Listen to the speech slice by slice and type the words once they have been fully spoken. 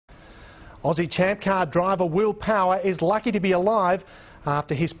Aussie champ car driver Will Power is lucky to be alive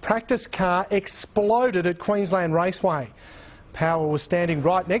after his practice car exploded at Queensland Raceway. Power was standing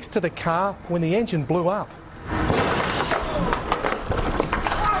right next to the car when the engine blew up.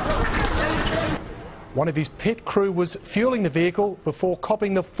 One of his pit crew was fueling the vehicle before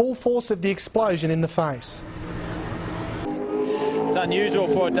copping the full force of the explosion in the face. It's unusual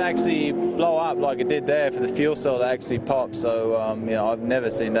for it to actually blow up like it did there, for the fuel cell to actually pop. So, you know, I've never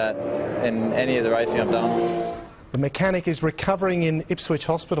seen that in any of the racing I've done. The mechanic is recovering in Ipswich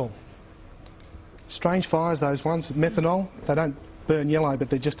Hospital. Strange fires, those ones. Methanol, they don't burn yellow, but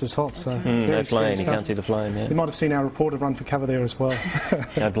they're just as hot. So no flame, you can't see the flame. Yeah. You might have seen our reporter run for cover there as well.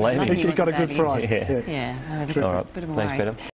 No blame. He got a good fright. Yeah. Yeah, All right. Thanks, Peter.